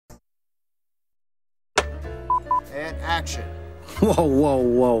And action. Whoa, whoa,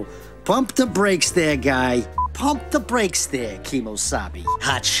 whoa. Pump the brakes there, guy. Pump the brakes there, Kimosabi.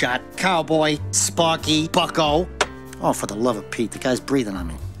 Hotshot, Cowboy, Sparky, Bucko. Oh, for the love of Pete, the guy's breathing on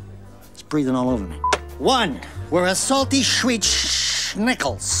me. He's breathing all over me. 1, we're a salty sweet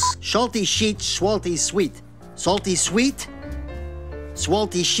schnickles. Salty sheet, swalty sweet. Salty sweet,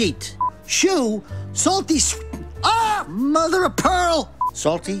 swalty sheet. Shoe, salty ah, mother of pearl.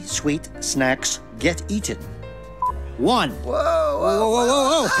 Salty sweet snacks get eaten. 1. Whoa, whoa, Whoa, whoa,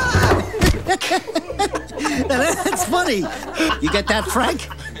 whoa, whoa. That's funny. You get that, Frank?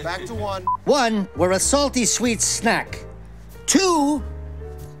 Back to 1. 1, we're a salty sweet snack. 2,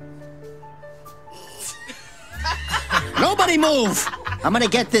 nobody move. I'm gonna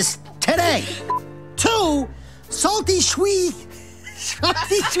get this today. 2, salty sweet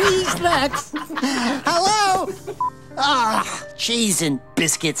snacks. Hello? Ah, cheese and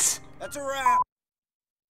biscuits. That's a wrap.